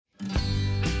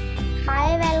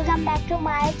welcome back to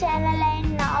my channel,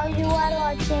 and now you are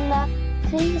watching a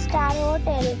 3-star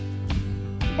hotel.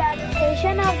 The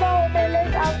location of the hotel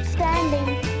is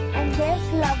outstanding and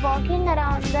guests love walking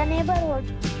around the neighborhood.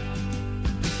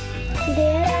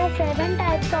 There are 7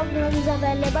 types of rooms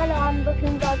available on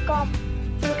booking.com.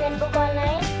 You can book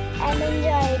online and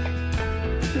enjoy it.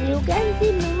 You can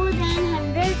see more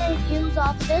than 100 reviews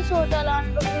of this hotel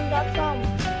on booking.com.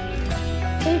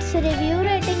 Its review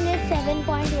rating is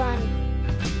 7.1,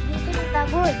 which is the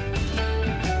good.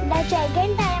 The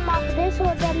check-in time of this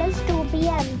hotel is 2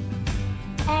 p.m.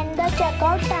 and the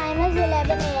checkout time is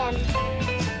 11 a.m.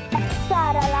 Pets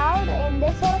are allowed in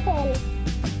this hotel.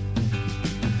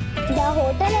 The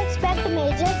hotel accepts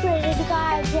major credit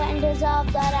cards and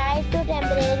reserves the right to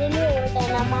temporarily hold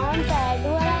an amount prior to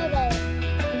arrival.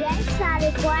 Guests are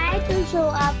required to show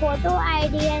a photo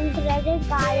ID and credit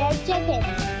card at check-in.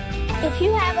 If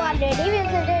you have already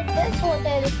visited this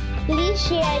hotel, please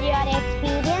share your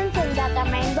experience in the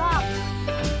comment box.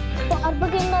 For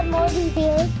booking or more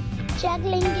details, check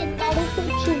link in the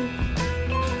description.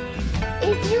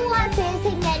 If you are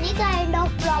facing any kind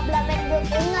of problem in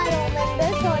booking a room in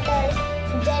this hotel,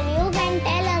 then you can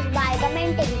tell us by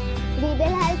commenting. We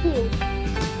will help you.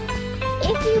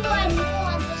 If you are new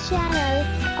on this channel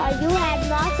or you have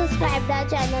not subscribed our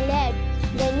channel yet,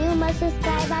 then you must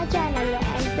subscribe our channel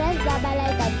and press the bell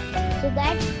icon so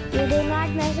that you do not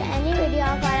miss any video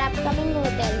of our upcoming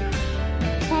hotel.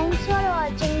 Thanks for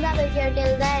watching the video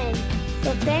till the end.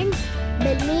 So friends,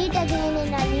 we'll meet again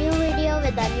in a new video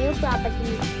with a new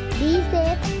property. Be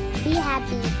safe, be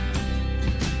happy.